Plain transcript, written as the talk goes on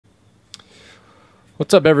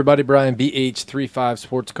What's up, everybody? Brian BH35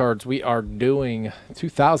 Sports Cards. We are doing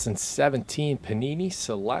 2017 Panini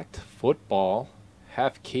Select Football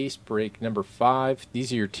half case break number 5.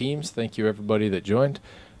 These are your teams. Thank you, everybody that joined.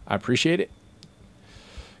 I appreciate it.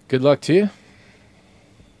 Good luck to you.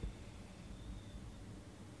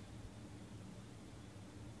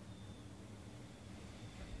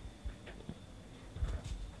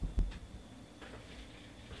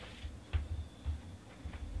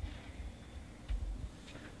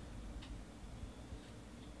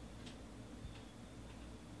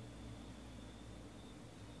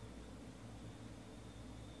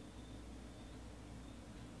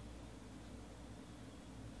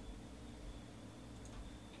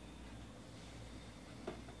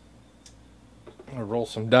 I'm gonna roll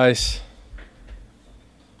some dice,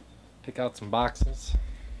 pick out some boxes.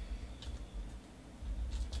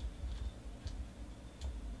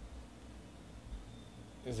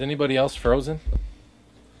 Is anybody else frozen?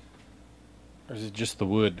 Or is it just the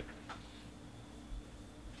wood?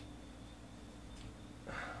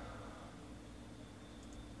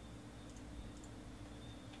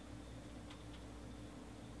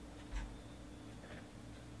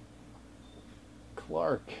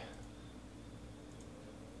 Clark.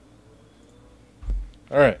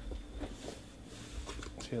 All right.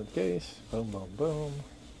 Sealed case. Boom, boom, boom.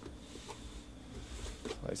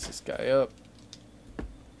 Slice this guy up.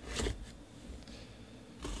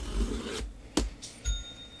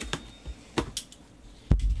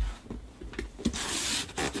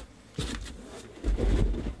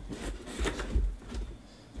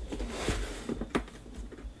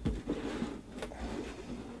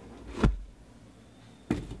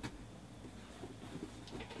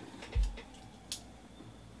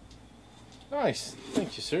 Nice.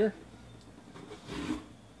 Thank you, sir.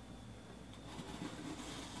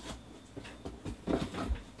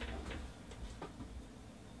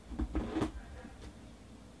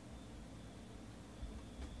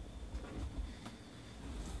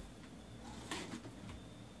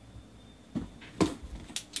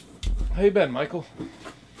 How you been, Michael?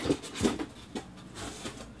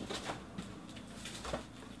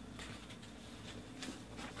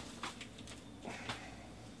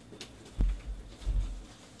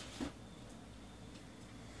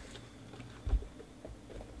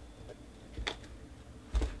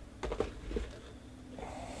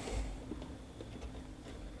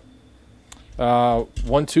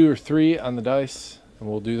 One, two, or three on the dice, and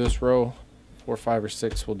we'll do this row. 4, 5, or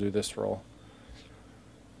 6, we'll do this roll.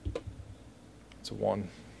 It's a 1.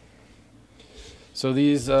 So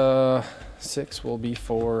these 6 will be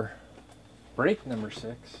for break number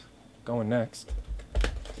 6, going next.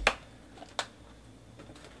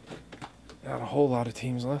 Not a whole lot of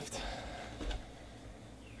teams left.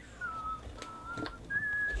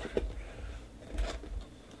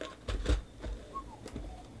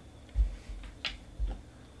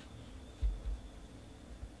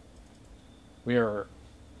 We are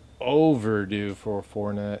overdue for a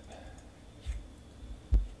 4-net.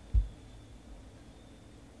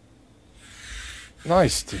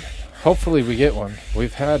 Nice, dude. Hopefully we get one.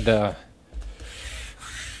 We've had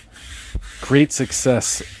great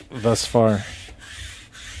success thus far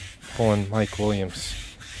pulling Mike Williams.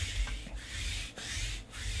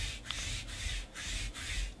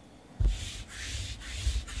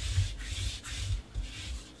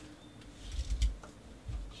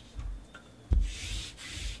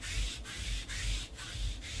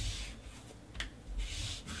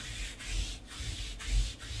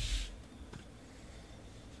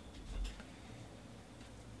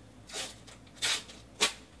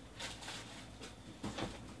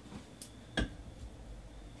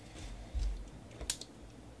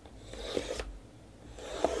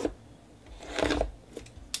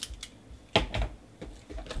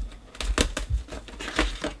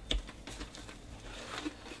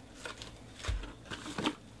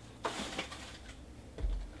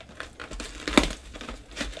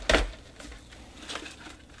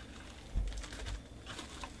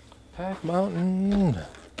 Pack Mountain.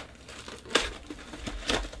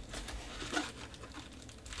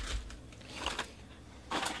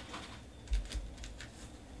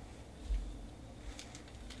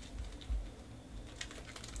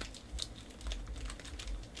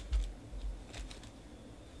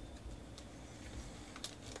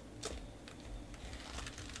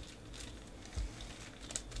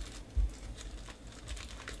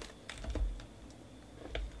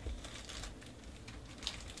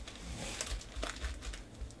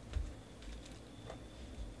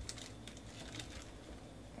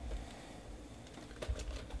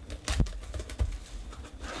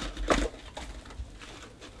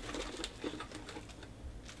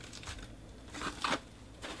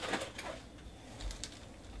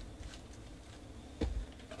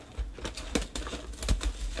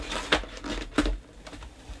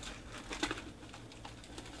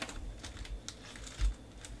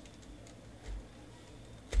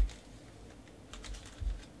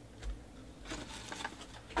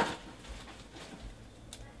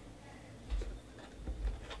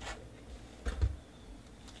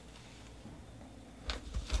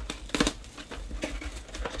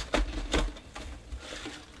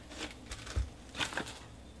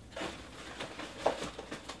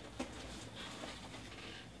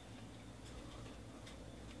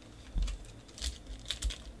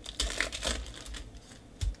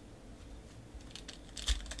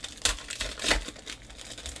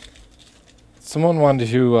 Someone wanted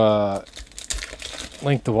to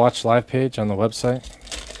link the Watch Live page on the website.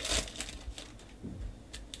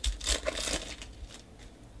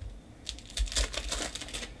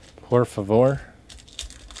 Por favor.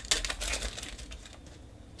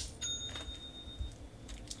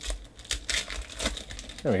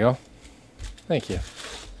 There we go. Thank you.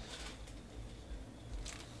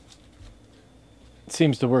 It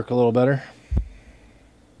seems to work a little better.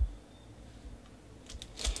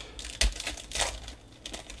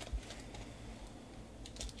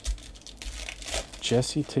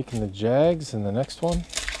 Jesse taking the Jags in the next one.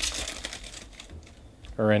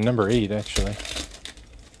 Or in number 8, actually.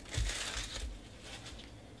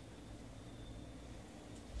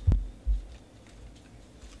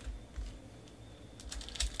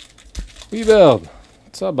 Webuild.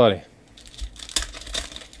 What's up, buddy?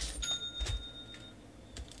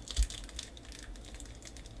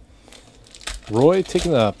 Roy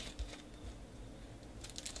taking the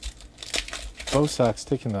Bo Sox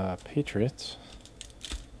taking the Patriots.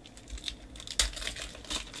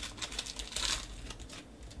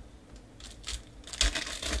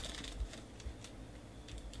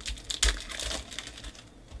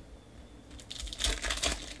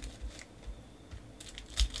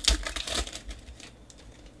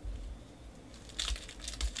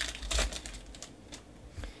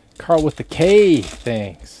 Carl with the K.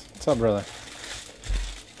 Thanks. What's up, brother?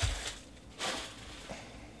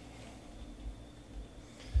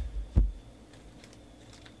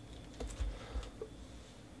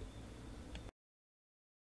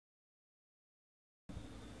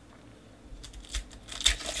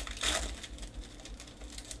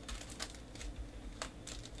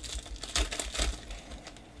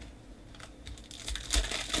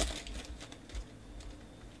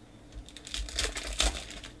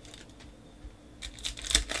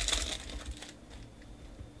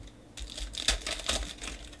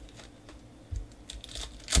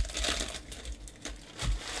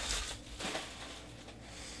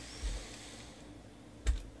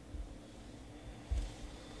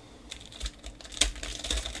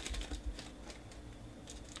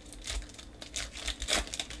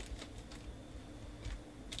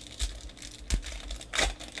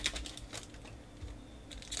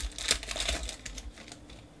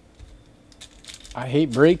 I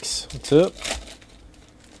hate breaks. What's up?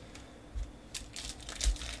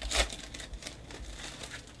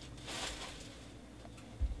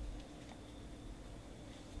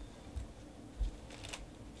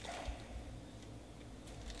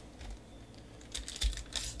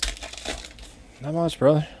 Not much,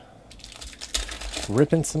 brother.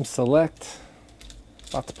 Ripping some select.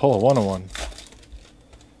 About to pull a 101.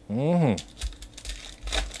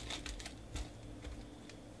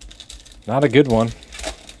 Not a good one.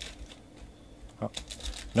 Oh,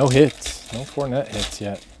 no hits. No Fournette hits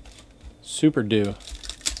yet. Super due.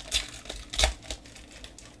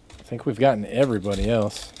 I think we've gotten everybody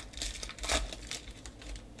else.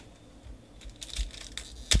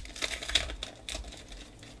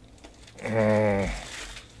 What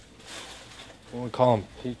do we call him?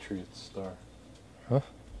 Patriots star. Huh?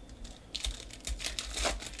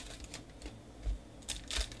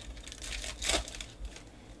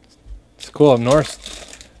 Cool. Up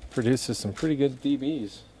north produces some pretty good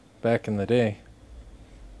DBs back in the day.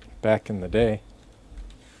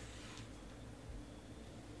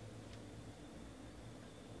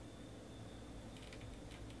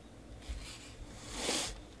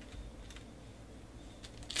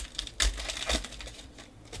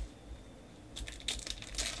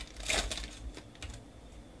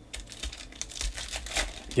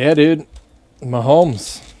 Yeah, dude.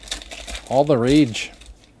 Mahomes. All the rage.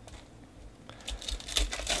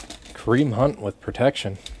 Kareem Hunt with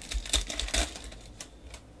protection.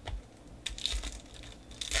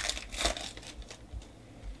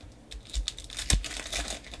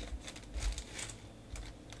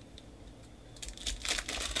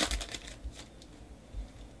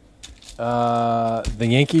 The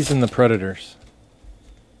Yankees and the Predators.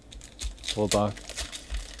 Bulldog.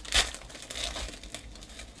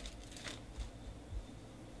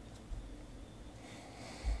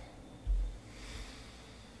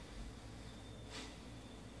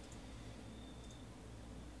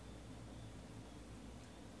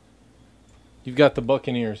 You've got the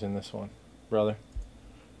Buccaneers in this one, brother.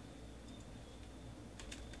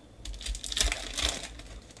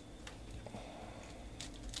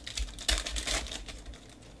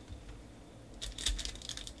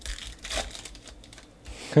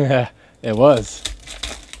 It was.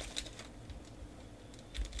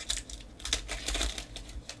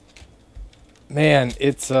 Man,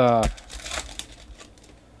 it's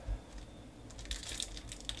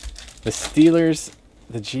the Steelers,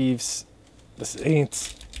 the Chiefs, the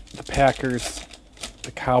Saints, the Packers,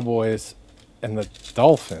 the Cowboys, and the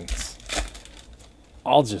Dolphins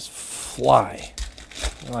all just fly.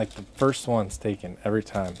 Like the first one's taken every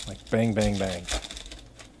time. Like bang, bang, bang.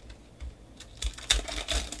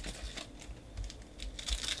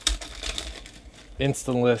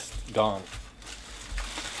 Instant list gone.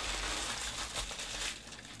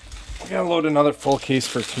 I gotta load another full case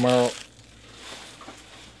for tomorrow.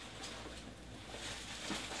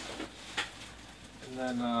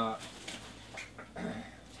 And then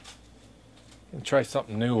and try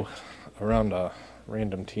something new around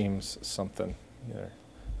random teams, something. Either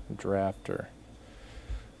a draft or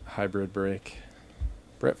a hybrid break.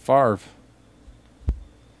 Brett Favre.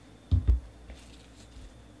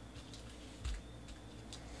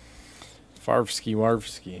 Favreski,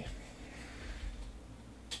 Warvski.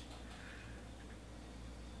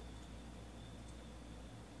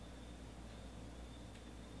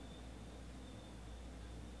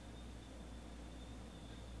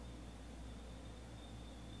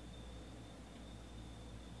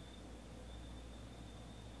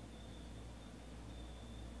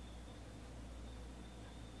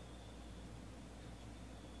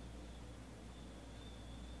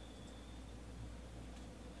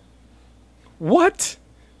 What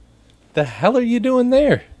the hell are you doing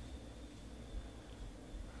there?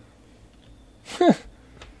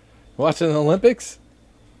 Watching the Olympics?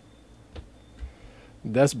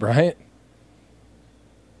 Des Bryant?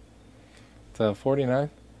 To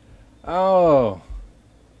 49? Oh.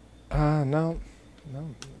 No.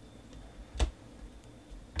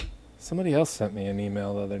 Somebody else sent me an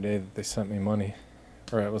email the other day that they sent me money.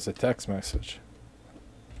 Or it was a text message.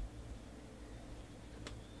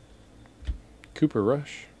 Cooper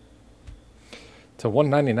Rush. To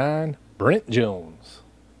 199, Brent Jones.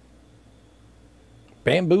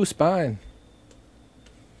 Bamboo Spine.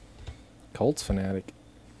 Colts fanatic.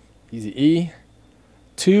 Easy E.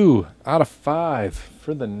 2 out of 5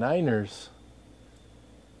 for the Niners.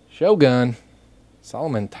 Shogun.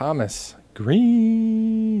 Solomon Thomas.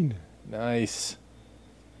 Green. Nice.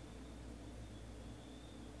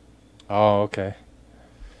 Oh, okay.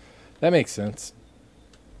 That makes sense.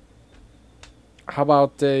 How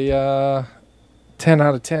about a 10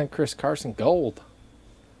 out of 10 Chris Carson Gold?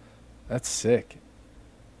 That's sick.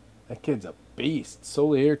 That kid's a beast.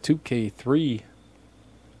 Solier 2K3.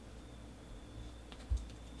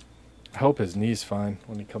 I hope his knee's fine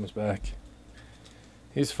when he comes back.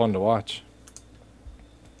 He's fun to watch.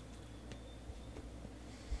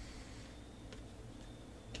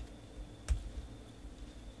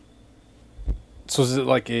 So is it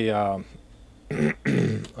like a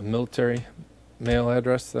a military mail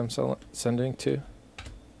address that I'm sending to?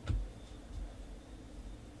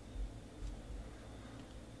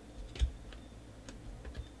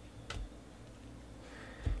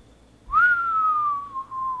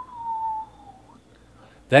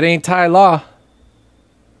 That ain't Thai law.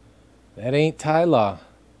 That ain't Thai law.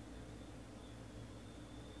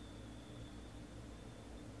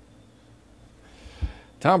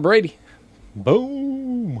 Tom Brady.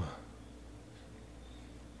 Boom.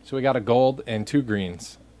 So we got a gold and 2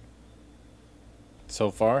 greens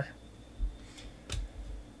so far.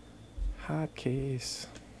 Hot case.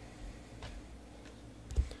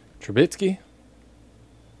 Trubisky.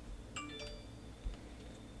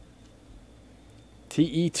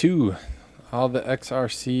 TE2. All the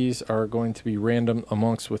XRCs are going to be random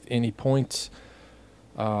amongst with any points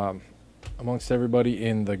amongst everybody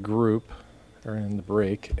in the group or in the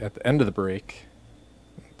break. At the end of the break,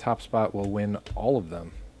 top spot will win all of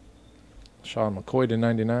them. Sean McCoy to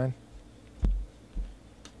 99.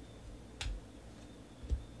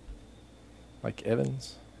 Mike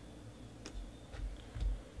Evans.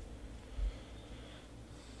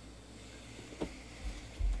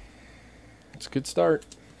 It's a good start.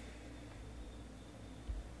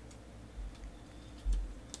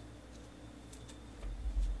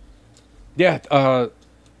 Yeah,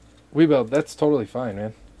 we will. That's totally fine,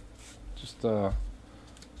 man. Just let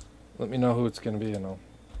me know who it's going to be and I'll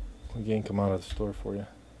yank them out of the store for you.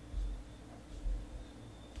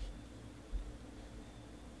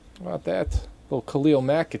 How about that? Little Khalil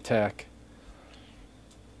Mack attack.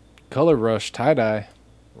 Color Rush, tie-dye.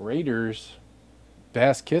 Raiders.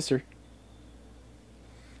 Bass Kisser.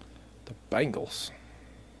 The Bengals.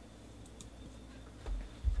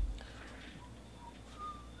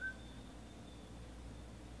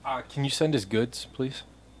 Can you send us goods, please?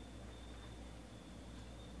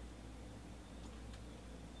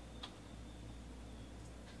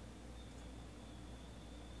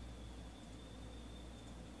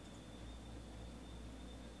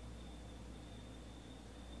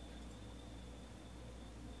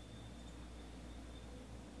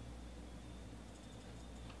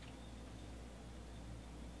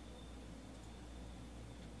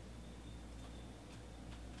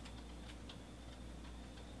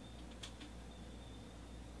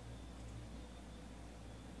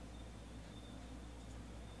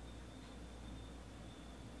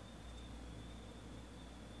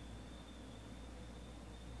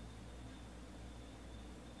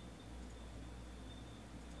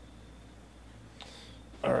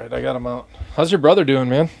 All right, I got him out. How's your brother doing,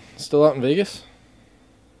 man? Still out in Vegas?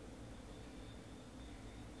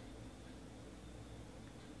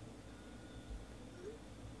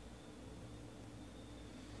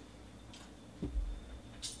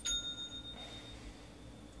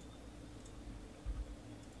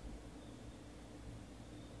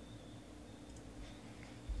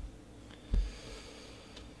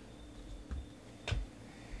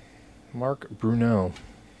 Mark Brunel.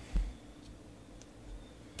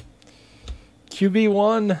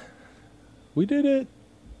 QB1. We did it.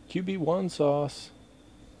 QB1 sauce.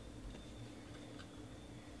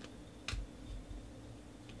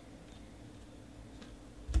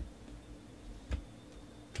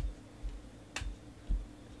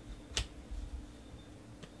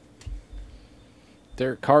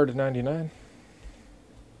 Derek Carr to 99.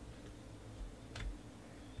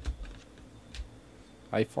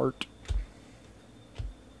 I fart.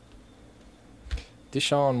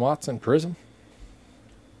 Deshaun Watson Prism.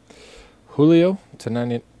 Julio to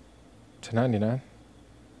 99.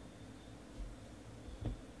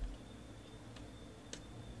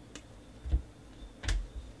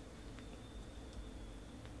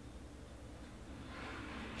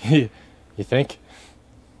 You think?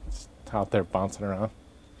 It's out there bouncing around.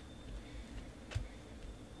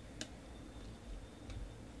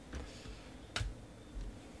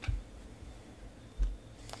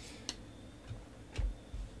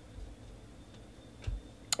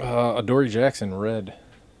 Adoree Jackson, red.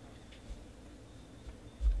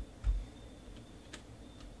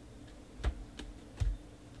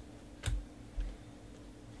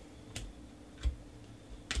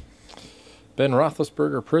 Ben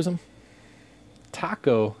Roethlisberger, Prism.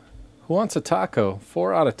 Taco. Who wants a taco?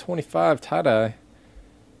 4 out of 25 tie-dye.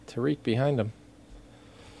 Tariq behind him.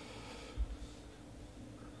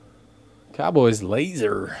 Cowboys,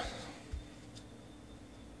 laser.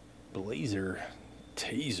 Blazer.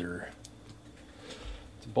 Taser.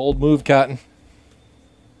 It's a bold move, Cotton.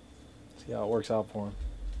 See how it works out for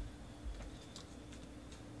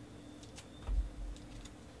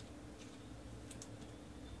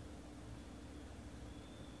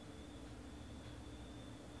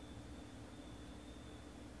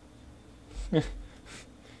him.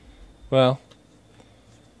 Well,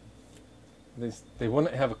 they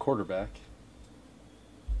wouldn't have a quarterback.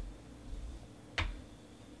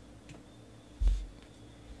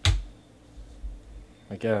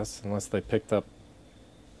 I guess, unless they picked up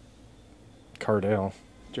Cardale.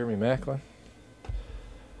 Jeremy Maclin.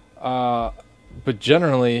 But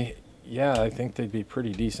generally, yeah, I think they'd be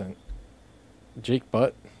pretty decent. Jake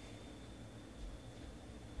Butt.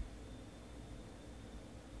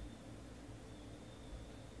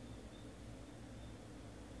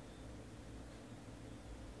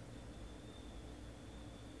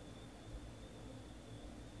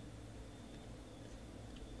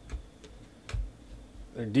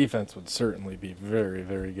 Their defense would certainly be very,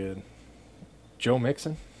 very good. Joe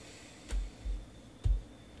Mixon.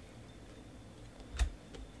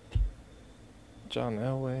 John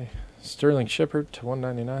Elway. Sterling Shepard to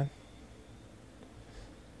 199.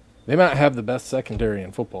 They might have the best secondary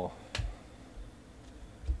in football.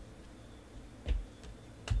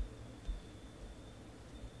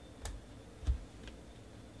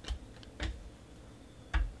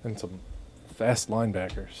 And some fast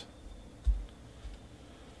linebackers.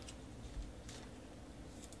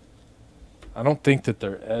 I don't think that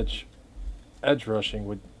their edge rushing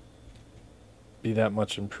would be that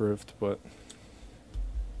much improved, but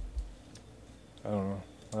I don't know.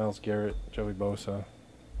 Myles Garrett, Joey Bosa.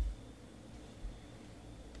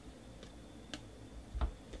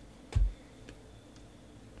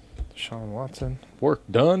 Deshaun Watson. Work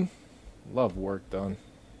done. Love work done.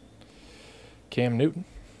 Cam Newton.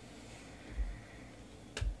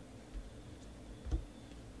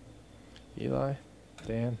 Eli.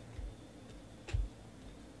 Dan.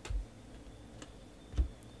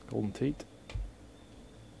 Golden Tate.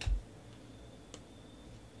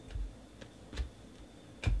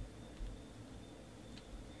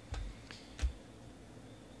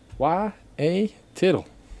 Y.A. Tittle.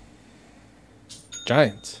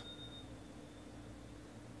 Giants.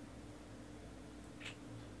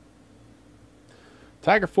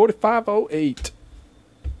 Tiger 4508.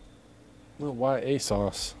 Little YA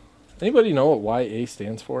sauce. Anybody know what YA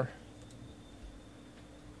stands for?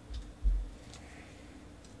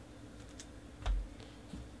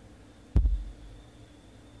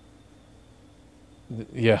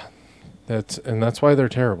 Yeah, that's why they're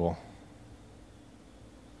terrible.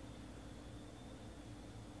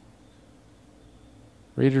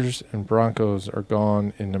 Raiders and Broncos are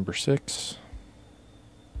gone in number 6.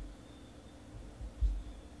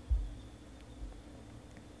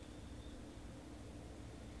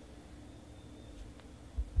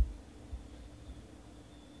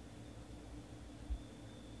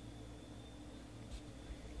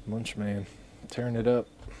 Lunch man. Tearing it up.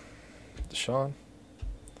 Deshaun.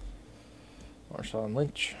 Marshawn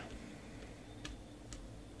Lynch.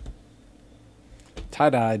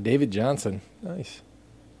 Tie-dye, David Johnson. Nice.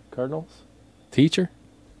 Cardinals. Teacher.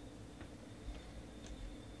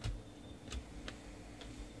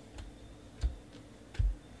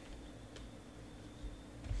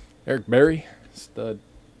 Eric Berry. Stud.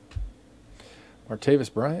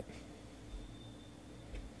 Martavis Bryant.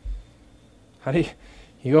 How do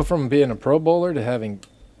you go from being a Pro Bowler to having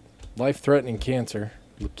life-threatening cancer,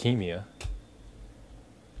 leukemia,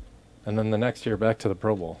 and then the next year back to the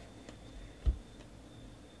Pro Bowl?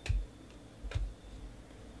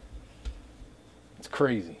 It's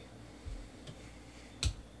crazy.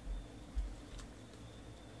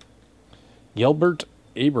 Gilbert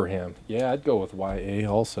Abraham. Yeah, I'd go with YA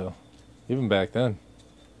also, even back then.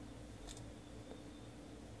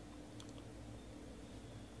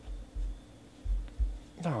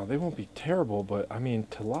 No, they won't be terrible, but I mean,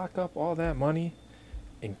 to lock up all that money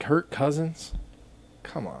in Kirk Cousins,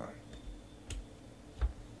 come on.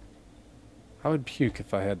 I would puke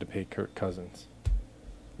if I had to pay Kirk Cousins,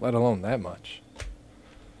 let alone that much.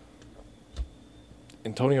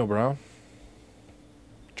 Antonio Brown,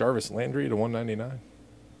 Jarvis Landry to 199.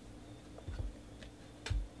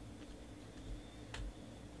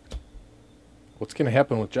 What's going to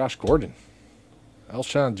happen with Josh Gordon?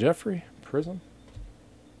 Alshon Jeffrey, Prism.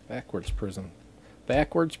 Backwards Prism.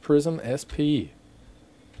 Backwards Prism SP.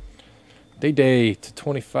 Day to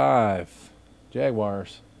 25.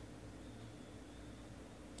 Jaguars.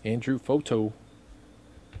 Andrew Photo.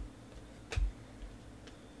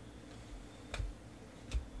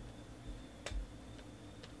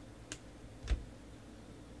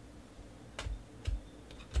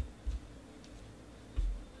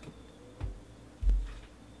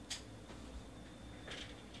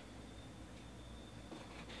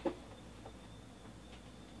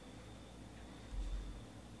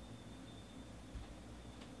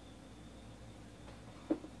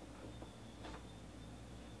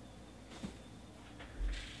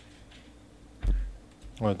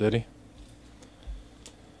 Oh, did he?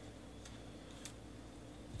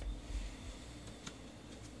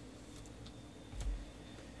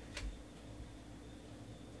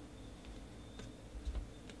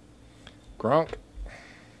 Gronk,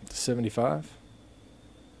 75.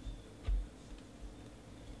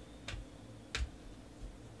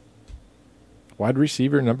 Wide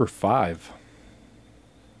receiver number 5.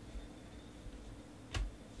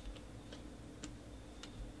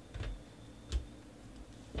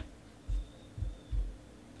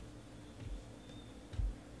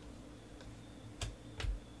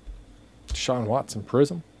 Sean Watson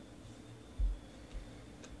Prism.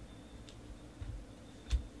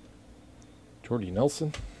 Jordy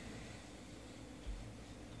Nelson.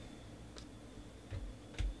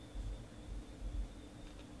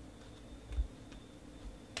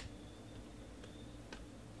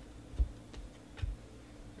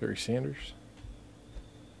 Barry Sanders.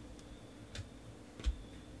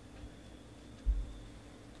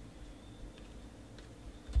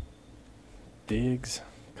 Diggs.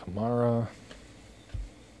 Kamara.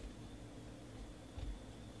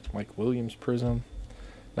 Mike Williams Prism.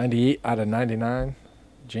 98 out of 99.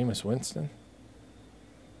 Jameis Winston.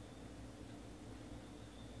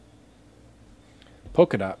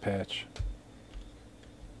 Polka dot patch.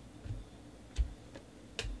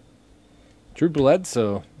 Drew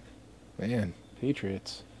Bledsoe. Man,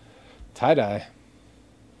 Patriots. Tie-dye.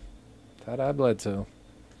 Tie-dye Bledsoe.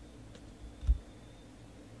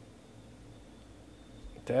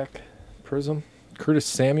 Dak Prism. Curtis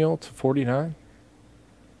Samuel to 49.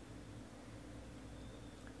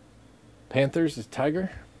 Panthers is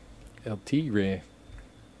Tiger. El Tigre.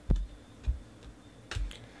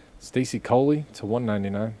 Stacy Coley to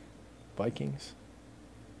 199. Vikings.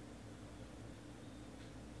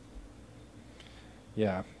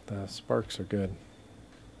 Yeah, the Sparks are good.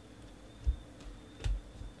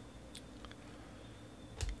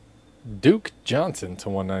 Duke Johnson to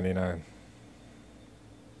 199.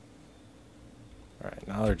 All right,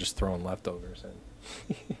 now they're just throwing leftovers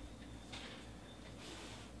in.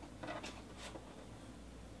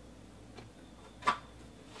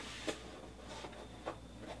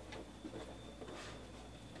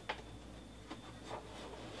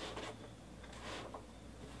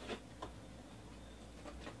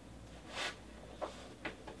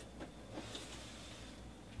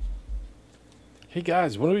 Hey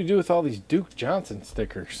guys, what do we do with all these Duke Johnson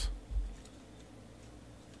stickers?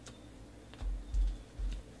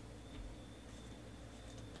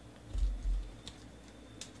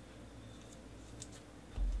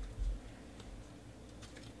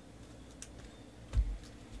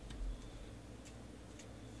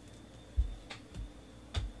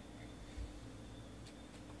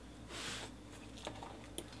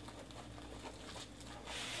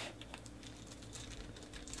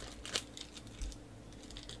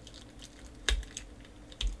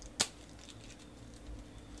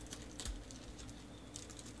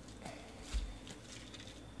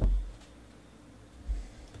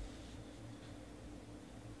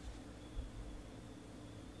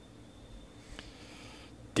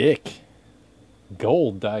 Dick.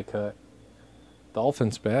 Gold die cut.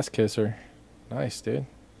 Dolphins Bass Kisser. Nice, dude.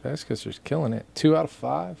 Bass Kisser's killing it. 2 out of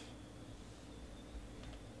 5.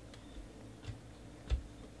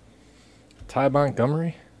 Ty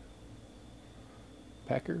Montgomery.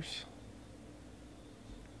 Packers.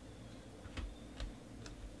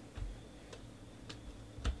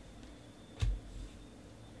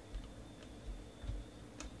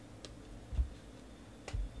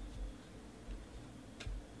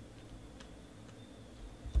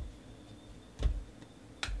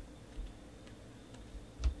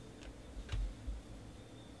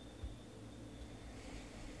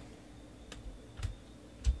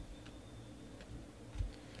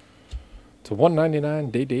 To 199,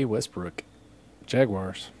 Day Westbrook.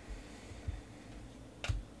 Jaguars.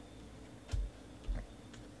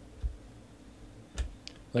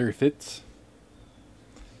 Larry Fitz.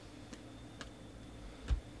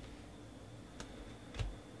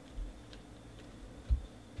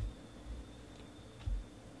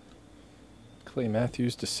 Clay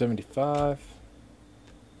Matthews to 75.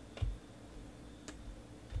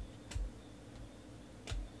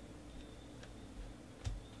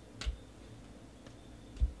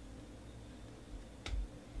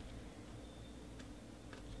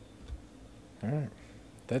 All right,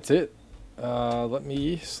 that's it. Let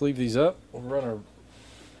me sleeve these up. We'll run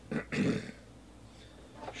a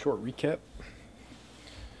short recap.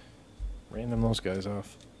 Random those guys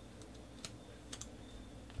off.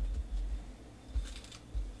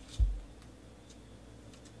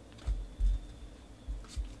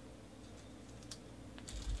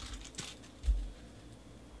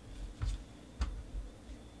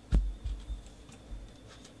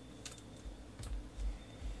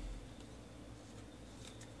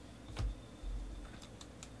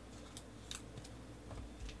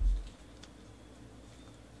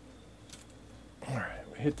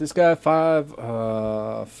 Hit this guy 5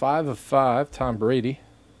 of 5. Tom Brady.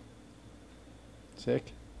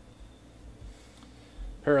 Sick.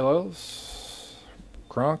 Parallels.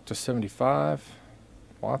 Gronk to 75.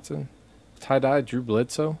 Watson. Tie-dye Drew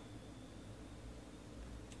Bledsoe.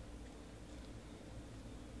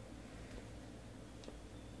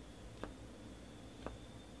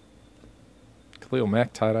 Khalil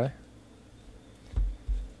Mack tie-dye.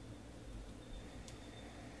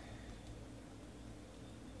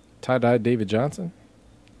 Tie-dye David Johnson.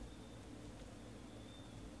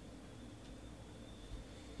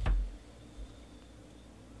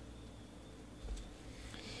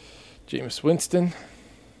 Jameis Winston.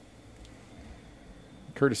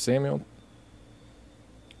 Curtis Samuel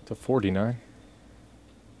to 49.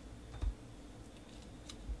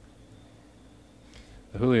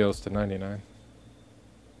 The Julio's to 99.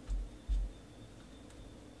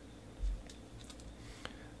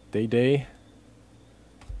 Day.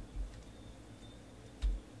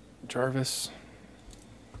 Jarvis.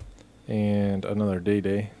 And another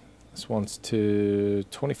Day. This one's to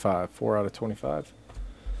 25. 4 out of 25.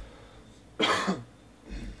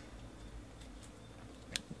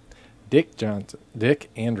 Dick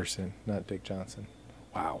Anderson, not Dick Johnson.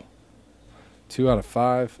 Wow. 2 out of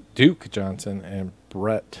 5. Duke Johnson and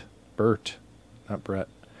Burt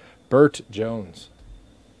Jones.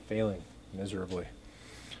 Failing miserably.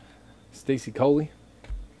 Stacy Coley.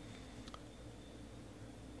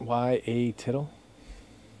 Y.A. Tittle.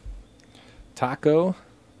 Taco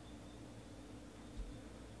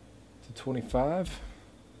to 25.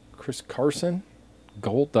 Chris Carson.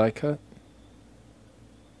 Gold die cut.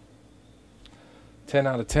 10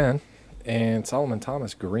 out of 10. And Solomon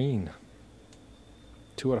Thomas green.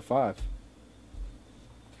 2 out of 5.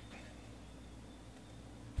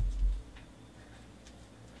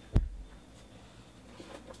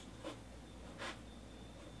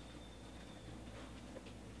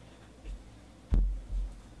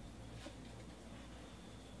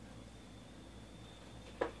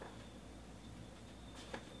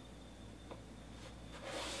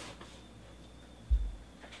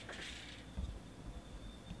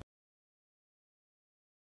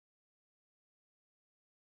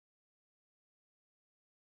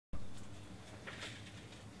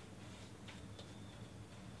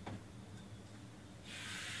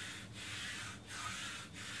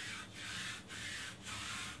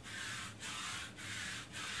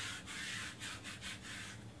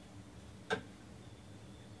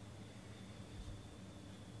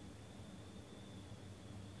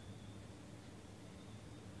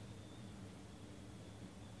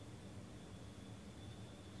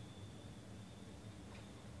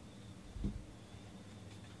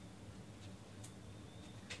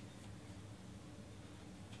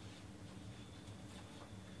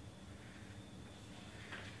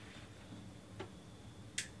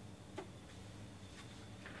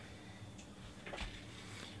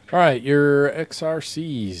 All right, your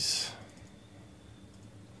XRCs.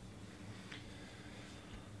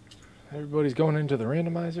 Everybody's going into the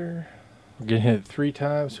randomizer. We're getting hit 3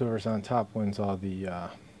 times. Whoever's on top wins all the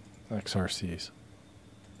XRCs.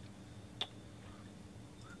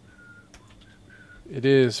 It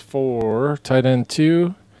is for tight end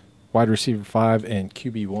 2, wide receiver 5, and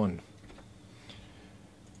QB 1.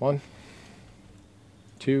 1,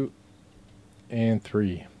 2, and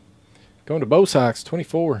 3. Going to Bo Sox,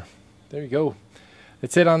 24. There you go.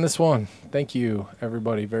 That's it on this one. Thank you,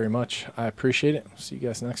 everybody, very much. I appreciate it. See you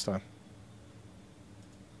guys next time.